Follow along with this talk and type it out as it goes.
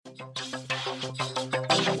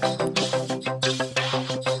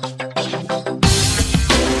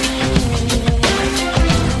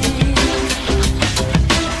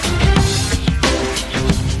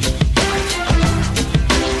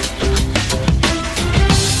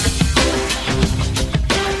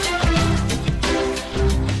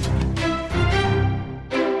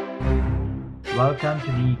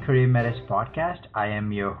Career Matters podcast. I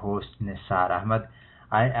am your host, Nisar Ahmed.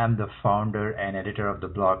 I am the founder and editor of the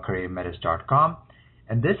blog careermatters.com,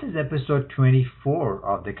 and this is episode 24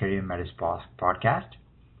 of the Career Matters podcast.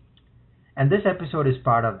 And this episode is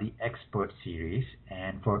part of the Expert series.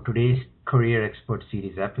 And for today's Career Expert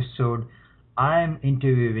series episode, I'm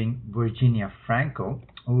interviewing Virginia Franco,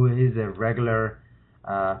 who is a regular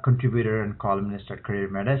contributor and columnist at Career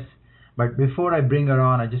Matters. But before I bring her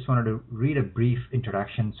on, I just wanted to read a brief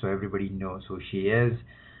introduction so everybody knows who she is.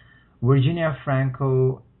 Virginia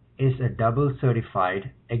Franco is a double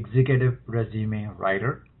certified executive resume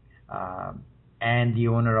writer and the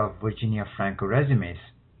owner of Virginia Franco Resumes.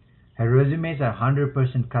 Her resumes are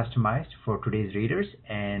 100% customized for today's readers,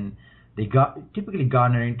 and they typically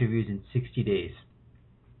garner interviews in 60 days.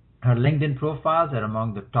 Her LinkedIn profiles are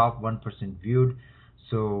among the top 1% viewed,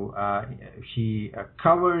 so she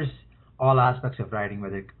covers all aspects of writing,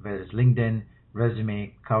 whether it's LinkedIn,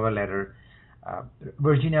 resume, cover letter.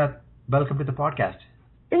 Virginia, welcome to the podcast.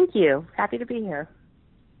 Thank you. Happy to be here.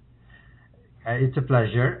 It's a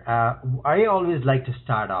pleasure. I always like to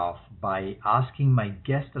start off by asking my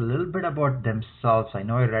guest a little bit about themselves. I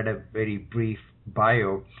know I read a very brief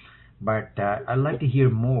bio, but I'd like to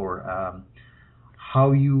hear more. A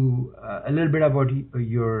little bit about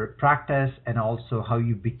your practice and also how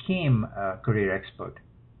you became a career expert.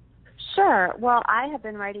 Sure. Well, I have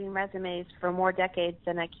been writing resumes for more decades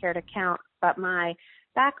than I care to count, but my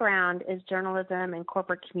background is journalism and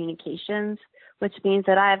corporate communications, which means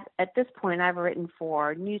that at this point, I've written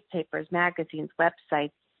for newspapers, magazines,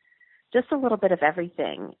 websites, just a little bit of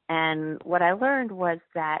everything. And what I learned was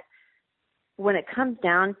that when it comes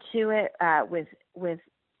down to it, with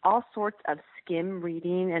all sorts of skim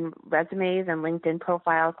reading, and resumes and LinkedIn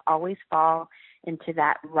profiles always fall into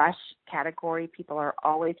that rush category. People are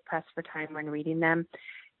always pressed for time when reading them.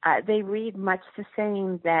 They read much the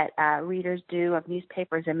same that readers do of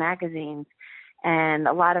newspapers and magazines. And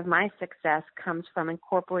a lot of my success comes from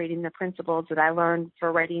incorporating the principles that I learned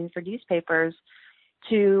for writing for newspapers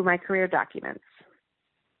to my career documents.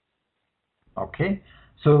 Okay.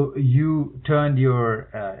 So you turned your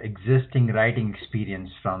existing writing experience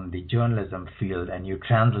from the journalism field and you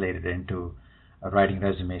translated it into writing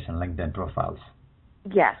resumes and LinkedIn profiles.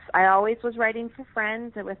 Yes, I always was writing for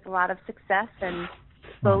friends with a lot of success, and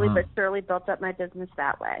slowly but surely built up my business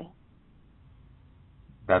that way.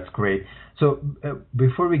 That's great. So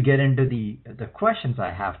before we get into the questions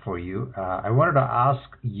I have for you, I wanted to ask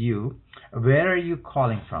you, where are you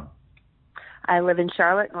calling from? I live in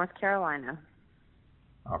Charlotte, North Carolina.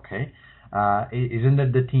 Okay. Isn't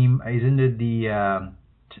it the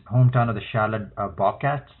hometown of the Charlotte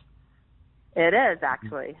Bobcats? It is,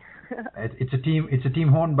 actually. It's a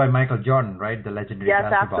team owned by Michael Jordan, right? The legendary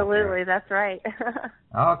basketball player. Yes, absolutely. That's right.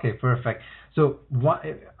 Okay, perfect. So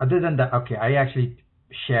other than that, okay, I actually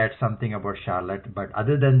shared something about Charlotte, but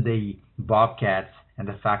other than the Bobcats and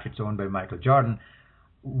the fact it's owned by Michael Jordan,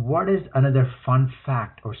 what is another fun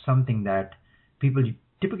fact or something that people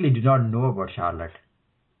typically do not know about Charlotte?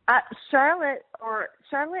 Charlotte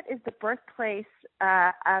is the birthplace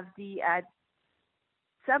of the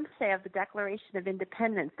some say of the Declaration of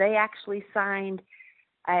Independence. They actually signed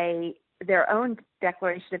their own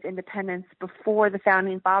Declaration of Independence before the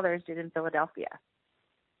Founding Fathers did in Philadelphia.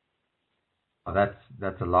 Oh,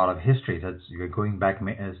 that's a lot of history. You're going back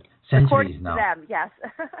centuries According now. To them, yes.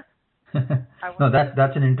 No,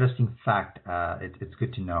 that's an interesting fact. It's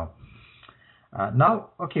good to know.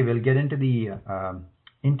 Now, okay, we'll get into the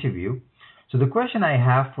interview. So the question I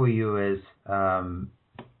have for you is,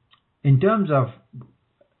 in terms of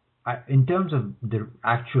the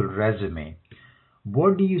actual resume,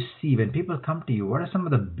 what do you see when people come to you? What are some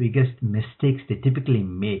of the biggest mistakes they typically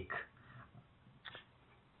make?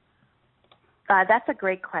 That's a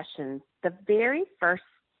great question. The very first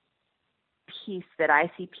piece that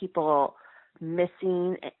I see people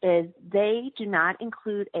missing is they do not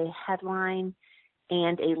include a headline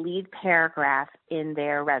and a lead paragraph in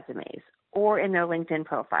their resumes or in their LinkedIn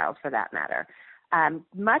profiles, for that matter.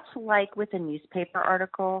 Much like with a newspaper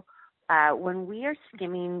article, when we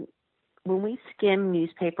skim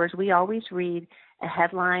newspapers, we always read a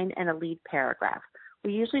headline and a lead paragraph.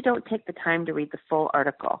 We usually don't take the time to read the full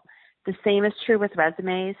article. The same is true with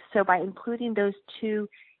resumes. So by including those two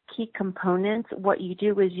key components, what you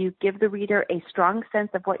do is you give the reader a strong sense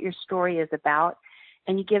of what your story is about,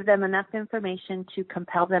 and you give them enough information to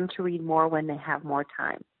compel them to read more when they have more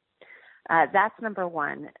time. That's number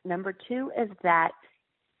one. Number two is that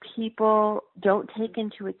people don't take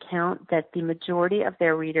into account that the majority of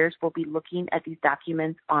their readers will be looking at these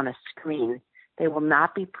documents on a screen. They will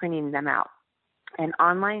not be printing them out. And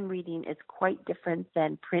online reading is quite different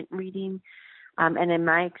than print reading. And in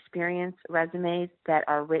my experience, resumes that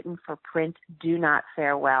are written for print do not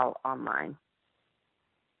fare well online.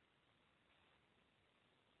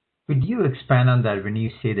 Could you expand on that when you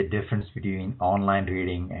say the difference between online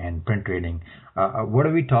reading and print reading? What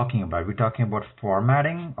are we talking about? Are we talking about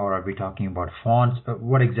formatting, or are we talking about fonts?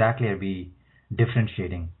 What exactly are we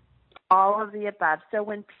differentiating? All of the above. So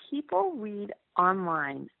when people read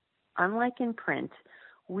online, unlike in print,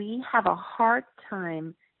 we have a hard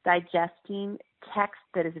time digesting text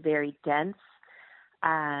that is very dense.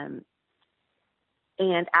 And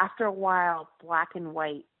after a while, black and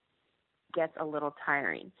white gets a little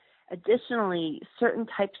tiring. Additionally, certain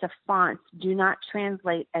types of fonts do not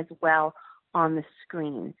translate as well on the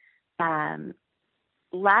screen.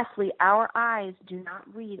 Lastly, our eyes do not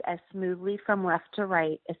read as smoothly from left to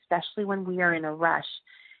right, especially when we are in a rush,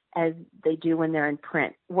 as they do when they're in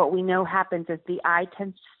print. What we know happens is the eye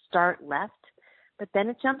tends to start left, but then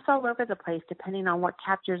it jumps all over the place depending on what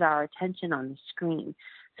captures our attention on the screen.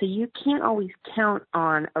 So you can't always count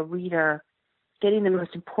on a reader getting the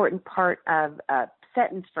most important part of a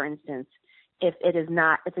sentence, for instance, if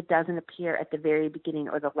it doesn't appear at the very beginning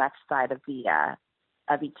or the left side of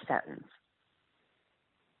each sentence.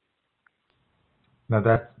 Now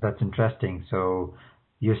that's interesting. So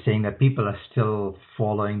you're saying that people are still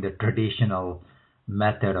following the traditional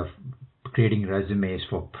method of creating resumes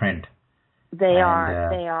for print. They are.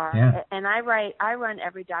 Yeah. And I run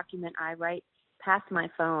every document I write past my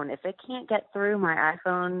phone. If it can't get through my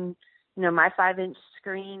iPhone, my 5-inch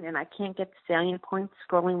screen, and I can't get the salient points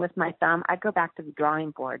scrolling with my thumb, I go back to the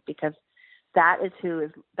drawing board, because that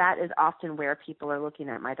is often where people are looking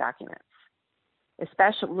at my documents.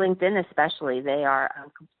 Especially LinkedIn, they are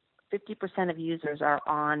 50% of users are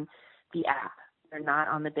on the app. They're not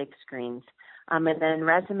on the big screens. And then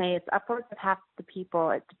resume, it's upwards of half the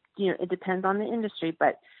people. It depends on the industry,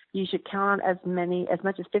 but you should count as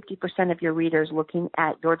much as 50% of your readers looking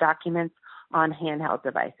at your documents on handheld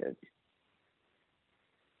devices.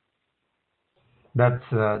 That's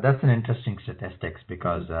an interesting statistics,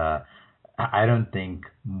 because I don't think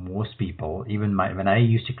most people, even when I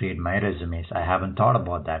used to create my resumes, I haven't thought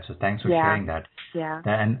about that. So thanks for sharing that. Yeah.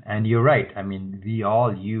 And you're right. I mean, we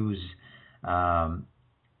all use our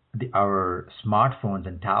smartphones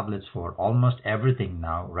and tablets for almost everything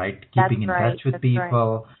now, right? Keeping in touch with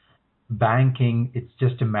people. Right. Banking, it's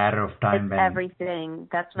just a matter of time. It's everything.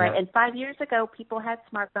 That's right. Yeah. And 5 years ago, people had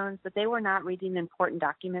smartphones, but they were not reading important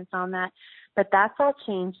documents on that. But that's all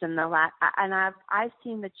changed in the last, and I've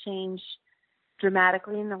seen the change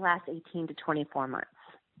dramatically in the last 18 to 24 months.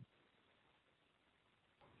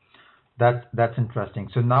 That's interesting.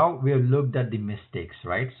 So now we have looked at the mistakes,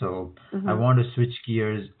 right? So I want to switch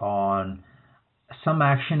gears on some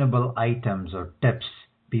actionable items or tips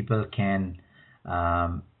people can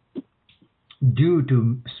do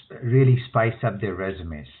to really spice up their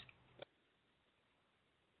resumes.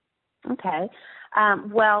 Okay.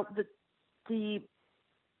 Well, the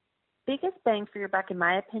biggest bang for your buck, in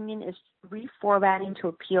my opinion, is reformatting to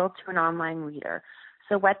appeal to an online reader.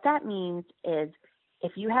 So what that means is,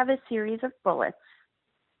 if you have a series of bullets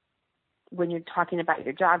when you're talking about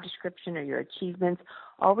your job description or your achievements,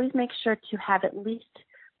 always make sure to have at least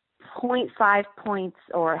 0.5 points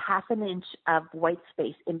or half an inch of white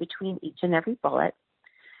space in between each and every bullet.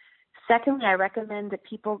 Secondly, I recommend that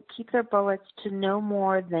people keep their bullets to no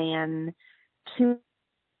more than 2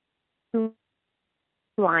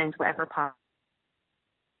 lines wherever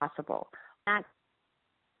possible. That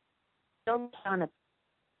don't count a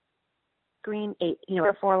screen, a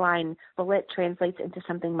 4-line bullet translates into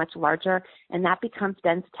something much larger, and that becomes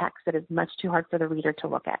dense text that is much too hard for the reader to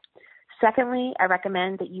look at. Secondly, I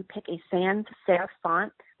recommend that you pick a sans serif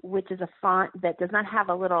font, which is a font that does not have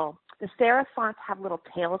the serif fonts have little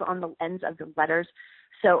tails on the ends of the letters.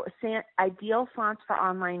 So ideal fonts for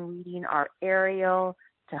online reading are Arial,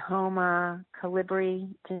 Tahoma,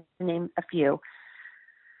 Calibri, to name a few.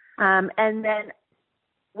 And then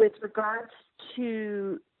with regards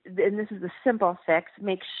to, and this is a simple fix,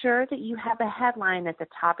 make sure that you have a headline at the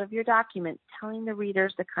top of your document telling the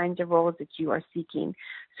readers the kinds of roles that you are seeking.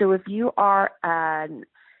 So if you are an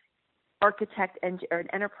architect or an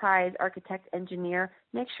enterprise architect engineer,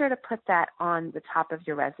 make sure to put that on the top of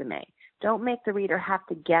your resume. Don't make the reader have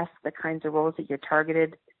to guess the kinds of roles that you're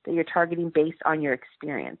targeting based on your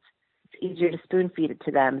experience. It's easier to spoon feed it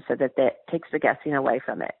to them so that takes the guessing away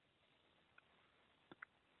from it.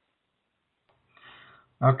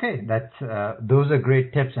 Okay, those are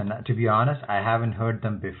great tips, and to be honest, I haven't heard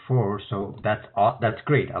them before, so that's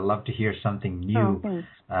great. I love to hear something new.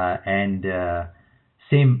 And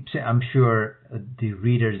I'm sure the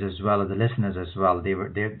readers as well, or the listeners as well,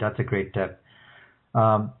 that's a great tip.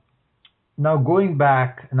 Now going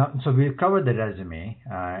back, so we've covered the resume,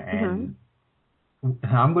 and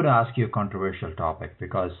I'm going to ask you a controversial topic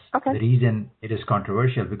because Okay. the reason it is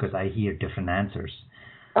controversial because I hear different answers.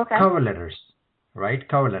 Okay. Cover letters, right?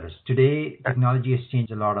 Cover letters. Today, technology has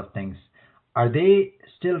changed a lot of things. Are they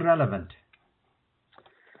still relevant?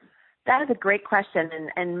 That is a great question. And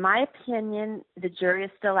in my opinion, the jury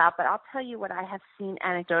is still out, but I'll tell you what I have seen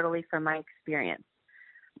anecdotally from my experience.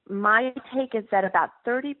 My take is that about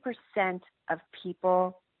 30% of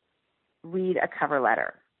people read a cover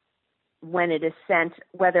letter when it is sent,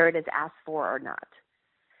 whether it is asked for or not.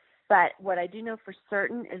 But what I do know for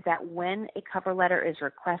certain is that when a cover letter is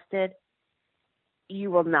requested,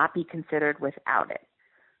 you will not be considered without it.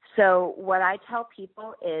 So what I tell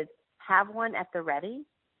people is have one at the ready,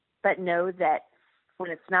 but know that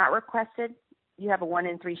when it's not requested, you have a 1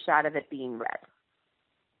 in 3 shot of it being read.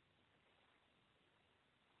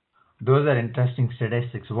 Those are interesting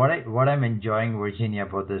statistics. What I'm enjoying, Virginia,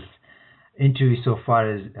 about this interview so far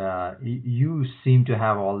is you seem to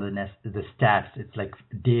have all the stats. It's like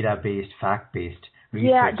data-based, fact-based research.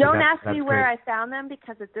 Yeah, don't so ask me where great. I found them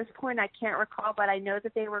because at this point I can't recall, but I know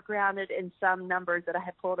that they were grounded in some numbers that I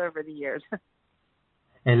had pulled over the years.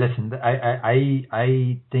 Hey, listen,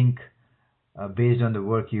 I think based on the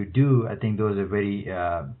work you do, I think those are very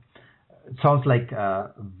it sounds like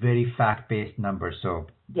very fact-based numbers. So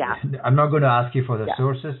yeah, I'm not going to ask you for the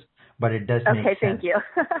sources, but it does make sense. Okay, thank you.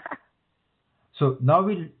 So now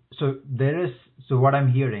so what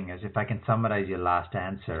I'm hearing is, if I can summarize your last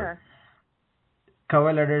answer, Sure.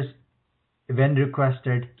 Cover letters, when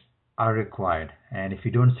requested, are required, and if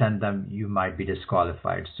you don't send them, you might be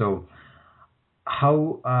disqualified. So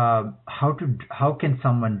how can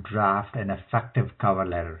someone draft an effective cover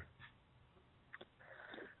letter?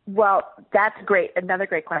 Well, that's great. Another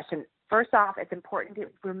great question. First off, it's important to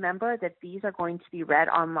remember that these are going to be read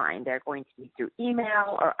online. They're going to be through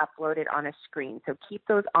email or uploaded on a screen. So keep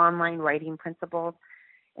those online writing principles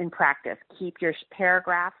in practice. Keep your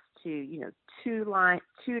paragraphs to 2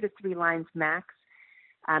 to 3 lines max.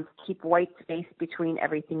 Keep white space between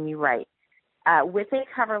everything you write. With a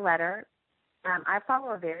cover letter, I follow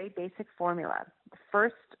a very basic formula.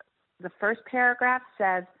 The first paragraph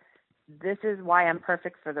says, "This is why I'm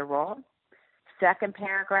perfect for the role." Second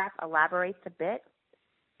paragraph elaborates a bit.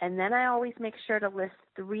 And then I always make sure to list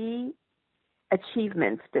 3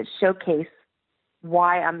 achievements that showcase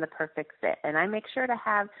why I'm the perfect fit. And I make sure to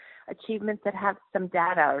have achievements that have some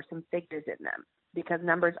data or some figures in them because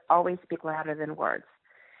numbers always speak louder than words.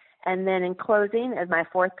 And then in closing, as my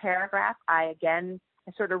 4th paragraph, I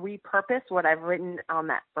sort of repurpose what I've written on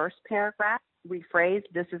that first paragraph, rephrase,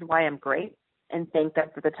 "This is why I'm great," and thank them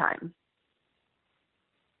for the time.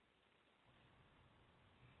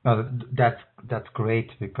 No, that's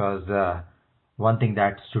great because one thing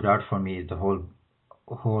that stood out for me is the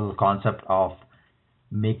whole concept of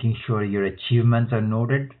making sure your achievements are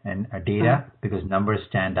noted and data because numbers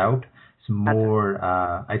stand out. It's more,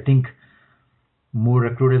 I think, more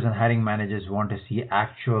recruiters and hiring managers want to see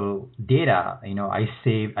actual data.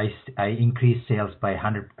 I increased sales by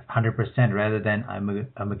 100% rather than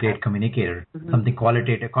I'm a great communicator. Something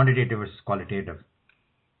quantitative versus qualitative.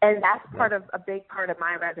 And that's a big part of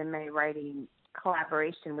my resume writing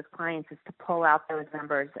collaboration with clients is to pull out those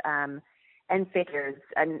numbers and figures.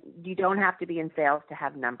 And you don't have to be in sales to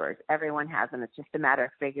have numbers. Everyone has them. It's just a matter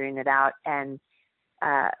of figuring it out. And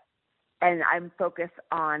I'm focused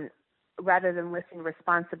on, rather than listing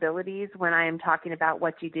responsibilities when I am talking about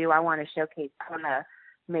what you do, I want to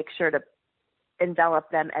make sure to envelop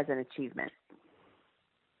them as an achievement.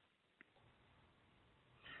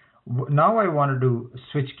 Now I wanted to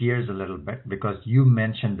switch gears a little bit because you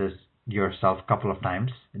mentioned this yourself a couple of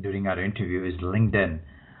times during our interview, is LinkedIn.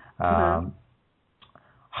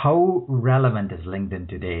 How relevant is LinkedIn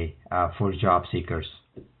today for job seekers?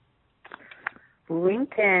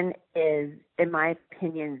 LinkedIn is, in my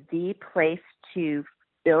opinion, the place to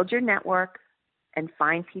build your network and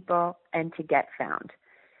find people and to get found.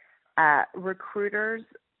 Recruiters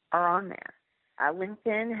are on there.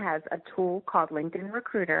 LinkedIn has a tool called LinkedIn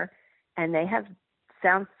Recruiter, and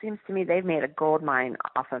seems to me they've made a gold mine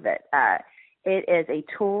off of it. It is a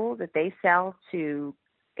tool that they sell to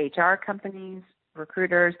HR companies,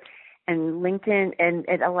 recruiters, and LinkedIn, and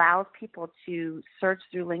it allows people to search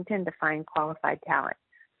through LinkedIn to find qualified talent.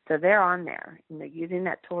 So they're on there, and they're using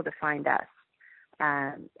that tool to find us.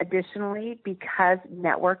 Additionally, because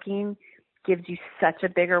networking gives you such a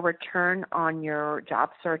bigger return on your job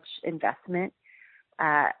search investment,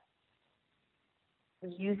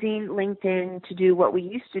 using LinkedIn to do what we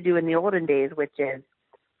used to do in the olden days, which is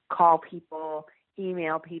call people,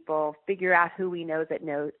 email people, figure out who we know that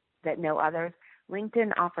know others.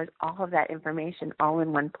 LinkedIn offers all of that information all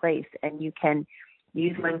in one place, and you can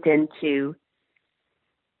use LinkedIn to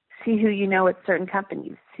see who you know at certain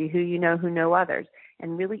companies, see who you know who know others,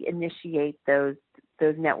 and really initiate those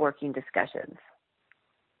networking discussions.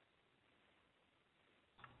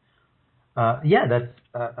 Yeah, that's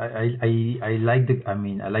I like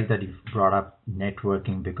I like that you've brought up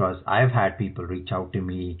networking, because I've had people reach out to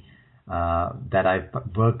me that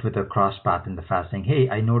I've worked with across path in the past, saying, "Hey,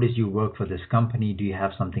 I noticed you work for this company. Do you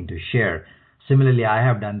have something to share?" Similarly, I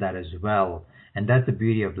have done that as well, and that's the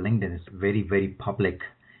beauty of LinkedIn. It's very, very public.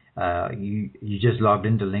 You just logged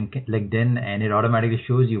into LinkedIn, and it automatically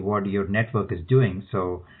shows you what your network is doing.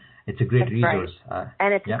 So it's a great resource. Right.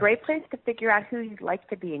 And it's a great place to figure out who you'd like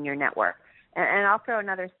to be in your network. And I'll throw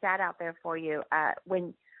another stat out there for you.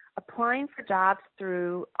 When applying for jobs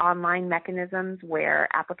through online mechanisms where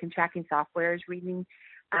applicant tracking software is reading,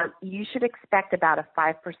 you should expect about a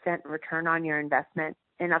 5% return on your investment.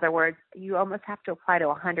 In other words, you almost have to apply to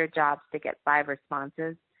 100 jobs to get 5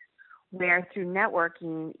 responses, where through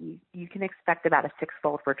networking, you can expect about a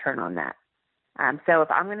 6-fold return on that. So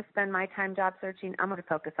if I'm going to spend my time job searching, I'm going to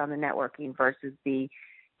focus on the networking versus the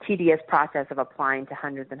tedious process of applying to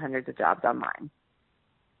hundreds and hundreds of jobs online.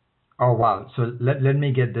 Oh, wow. So let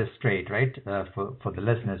me get this straight, right, for the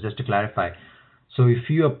listeners, just to clarify. So if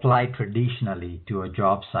you apply traditionally to a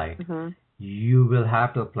job site, you will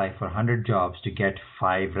have to apply for 100 jobs to get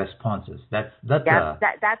 5 responses. That's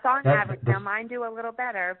on average. Now, mine do a little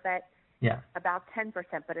better, but about 10%,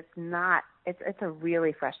 but it's not. It's a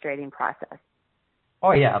really frustrating process.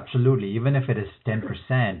 Oh, yeah, absolutely. Even if it is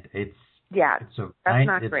 10%, it's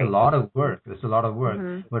a lot of work. It's a lot of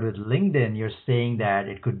work. But with LinkedIn, you're saying that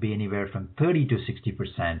it could be anywhere from 30 to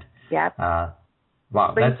 60%. Yep. Wow.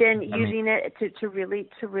 LinkedIn using it to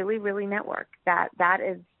really network. That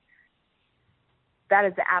is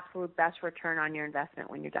the absolute best return on your investment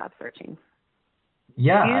when you're job searching.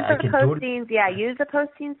 Yeah, use the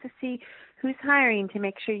postings to see who's hiring, to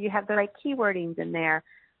make sure you have the right keywordings in there,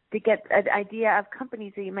 to get an idea of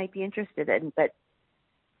companies that you might be interested in. But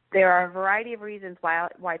there are a variety of reasons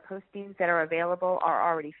why postings that are available are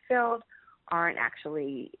already filled, aren't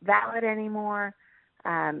actually valid anymore.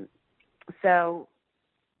 So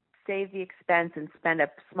save the expense and spend a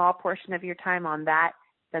small portion of your time on that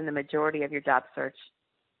than the majority of your job search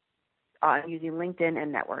on using LinkedIn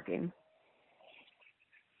and networking.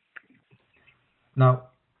 Now,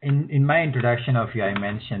 in my introduction of you, I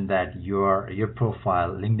mentioned that your profile,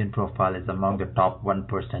 LinkedIn profile, is among the top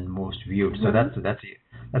 1% most viewed. So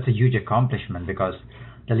that's a huge accomplishment, because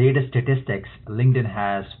the latest statistics, LinkedIn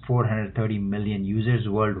has 430 million users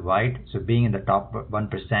worldwide. So being in the top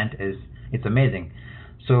 1% it's amazing.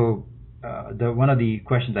 So one of the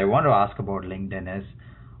questions I want to ask about LinkedIn is,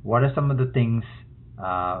 what are some of the things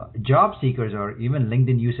job seekers or even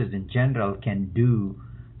LinkedIn users in general can do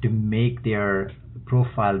to make their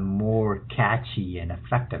profile more catchy and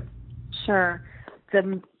effective? Sure.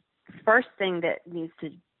 The first thing that needs to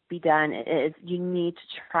be done is you need to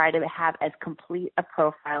try to have as complete a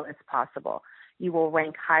profile as possible. You will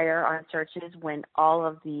rank higher on searches when all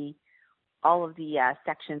of the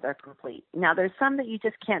sections are complete. Now, there's some that you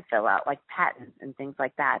just can't fill out, like patents and things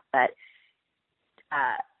like that, but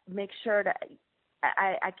make sure to,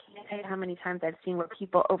 I can't tell you how many times I've seen where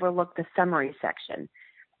people overlook the summary section,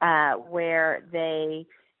 where they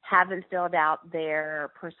haven't filled out their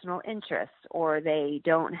personal interests, or they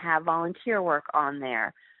don't have volunteer work on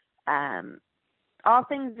there. All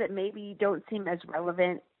things that maybe don't seem as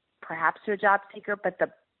relevant perhaps to a job seeker, but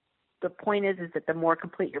the point is that the more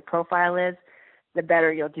complete your profile is, the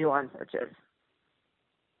better you'll do on searches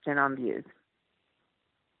and on views.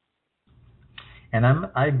 And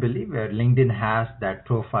I believe LinkedIn has that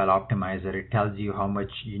profile optimizer. It tells you how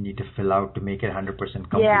much you need to fill out to make it 100%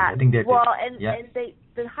 complete. Yeah. I think and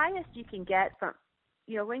the highest you can get from,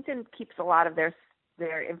 LinkedIn keeps a lot of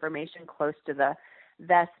their information close to the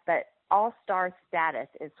vest, but all-star status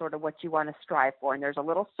is sort of what you want to strive for. And there's a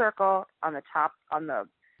little circle on the top,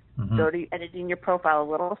 go to editing your profile, a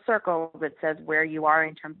little circle that says where you are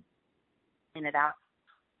in terms of it out.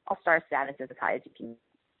 All-star status is as high as you can.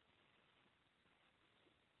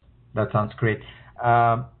 That sounds great.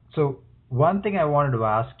 So one thing I wanted to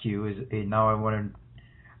ask you is, now I want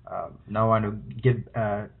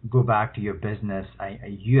to go back to your business.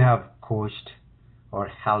 You have coached or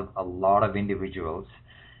helped a lot of individuals,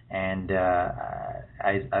 and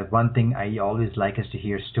one thing I always like is to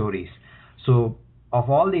hear stories. So of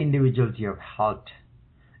all the individuals you have helped,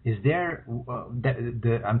 Is there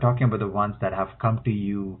I'm talking about the ones that have come to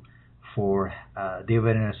you for they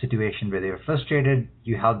were in a situation where they were frustrated.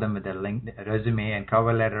 You helped them with their resume and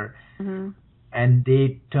cover letter, and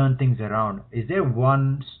they turn things around. Is there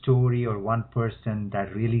one story or one person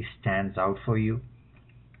that really stands out for you?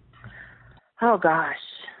 Oh gosh.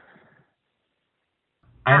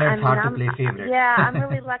 I know it's hard to play favorite. Yeah, I'm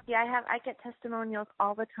really lucky. I get testimonials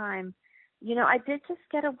all the time. You know, I did just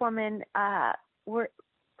get a woman. It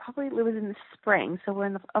was in the spring, so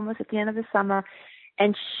we're almost at the end of the summer,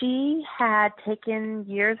 and she had taken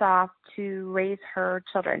years off to raise her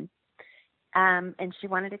children, and she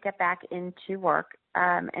wanted to get back into work,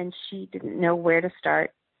 and she didn't know where to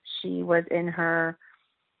start. She was in her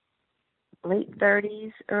late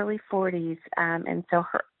 30s, early 40s, and so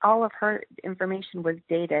all of her information was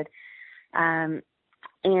dated. And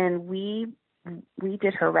we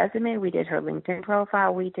did her resume, we did her LinkedIn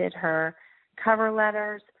profile, we did her cover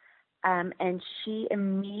letters, and she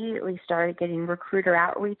immediately started getting recruiter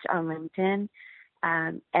outreach on LinkedIn.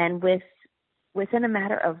 And within a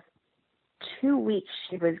matter of 2 weeks,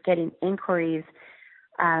 she was getting inquiries,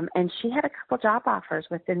 and she had a couple job offers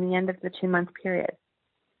within the end of the 2-month period.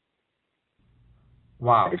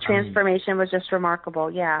 Wow. The transformation was just remarkable,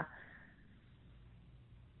 yeah.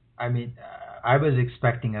 I mean, I was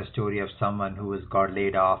expecting a story of someone who got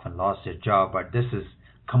laid off and lost their job, but this is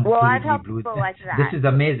completely I've helped people like that. This is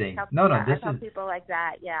amazing. I've helped people like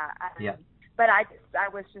that, yeah. Yeah. But I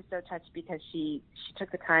was just so touched because she took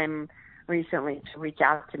the time recently to reach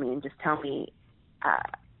out to me and just tell me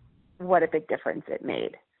what a big difference it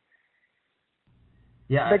made.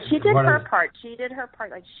 Yeah, but she did her part. She did her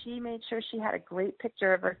part. Like, she made sure she had a great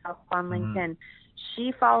picture of herself on LinkedIn.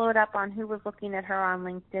 She followed up on who was looking at her on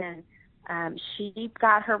LinkedIn. She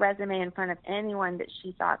got her resume in front of anyone that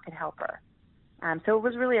she thought could help her. So it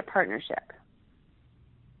was really a partnership.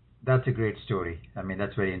 That's a great story. I mean,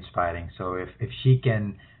 that's very inspiring. So if she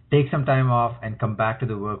can take some time off and come back to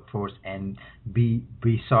the workforce and be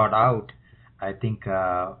sought out, I think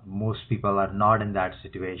most people are not in that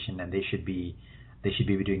situation, and they should be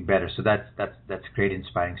doing better. So that's a great,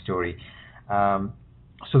 inspiring story.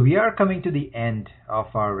 So we are coming to the end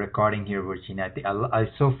of our recording here, Virginia. I think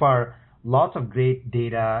so far, lots of great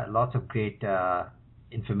data, lots of great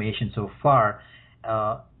information so far.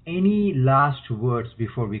 Any last words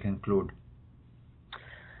before we conclude?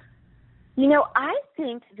 You know, I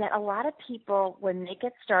think that a lot of people, when they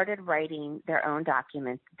get started writing their own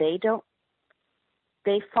documents, they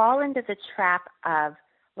fall into the trap of,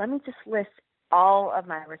 let me just list all of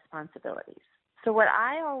my responsibilities. So what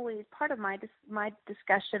part of my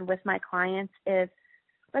discussion with my clients is,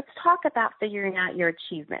 let's talk about figuring out your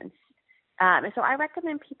achievements. And so I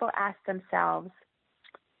recommend people ask themselves,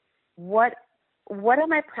 what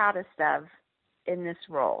am I proudest of in this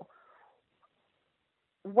role?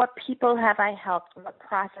 What people have I helped? What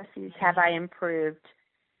processes have I improved?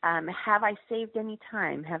 Have I saved any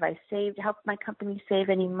time? Have I helped my company save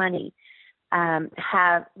any money?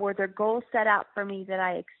 Were there goals set out for me that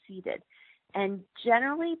I exceeded? And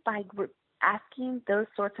generally, by asking those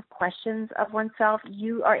sorts of questions of oneself,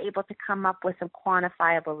 you are able to come up with some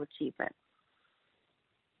quantifiable achievements.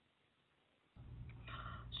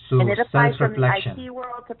 So and it applies from the self-reflection. IT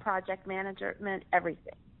world to project management,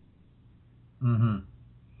 everything.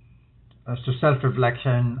 So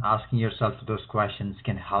self-reflection, asking yourself those questions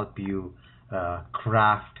can help you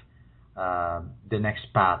craft the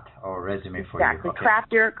next path or resume for you. Exactly. Okay.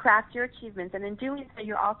 Craft your achievements, and in doing so,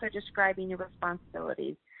 you're also describing your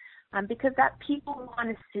responsibilities, because that people want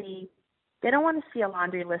to see. They don't want to see a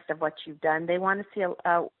laundry list of what you've done. They want to see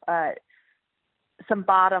some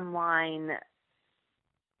bottom line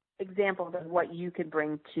examples of what you could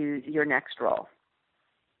bring to your next role.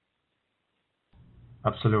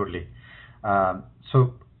 Absolutely.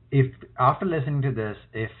 So if after listening to this,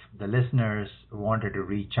 if the listeners wanted to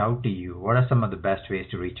reach out to you, what are some of the best ways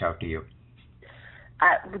to reach out to you?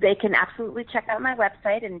 They can absolutely check out my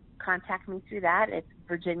website and contact me through that. It's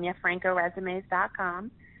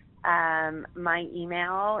virginiafrancoresumes.com. My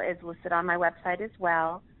email is listed on my website as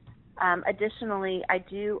well. Additionally, I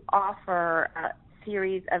do offer a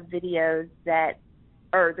series of videos they're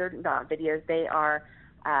not videos, they are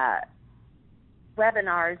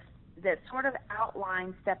webinars that sort of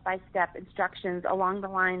outline step-by-step instructions along the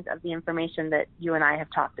lines of the information that you and I have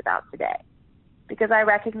talked about today. Because I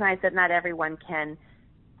recognize that not everyone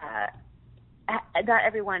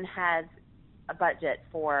has a budget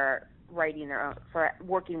for writing their own, for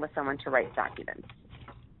working with someone to write documents.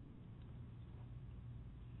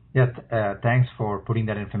 Yeah, thanks for putting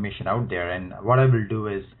that information out there. And what I will do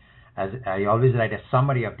is as I always write a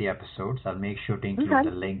summary of the episodes. I'll make sure to include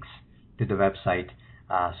the links to the website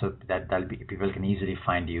so that people can easily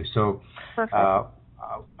find you. So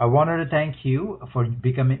I wanted to thank you for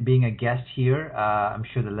being a guest here. I'm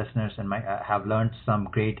sure the listeners have learned some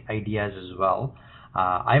great ideas as well.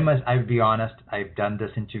 I'll be honest, I've done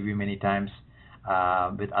this interview many times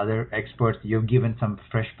with other experts. You've given some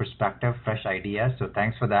fresh perspective, fresh ideas. So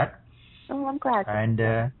thanks for that. Oh, I'm glad.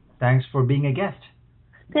 And thanks for being a guest.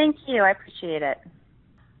 Thank you. I appreciate it.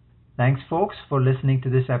 Thanks, folks, for listening to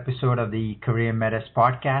this episode of the Career Matters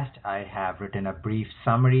podcast. I have written a brief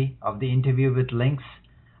summary of the interview with links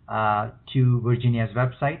to Virginia's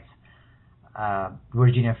websites,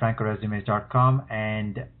 virginiafrancoresumes.com.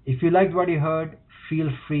 And if you liked what you heard, feel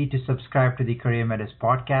free to subscribe to the Career Matters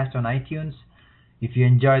podcast on iTunes. If you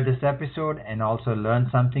enjoyed this episode and also learned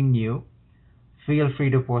something new, feel free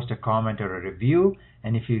to post a comment or a review.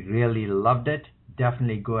 And if you really loved it,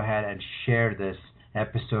 definitely go ahead and share this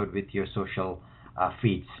episode with your social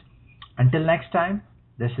feeds. Until next time,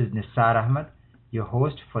 this is Nisar Ahmed, your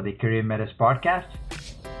host for the Career Matters podcast.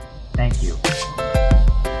 Thank you.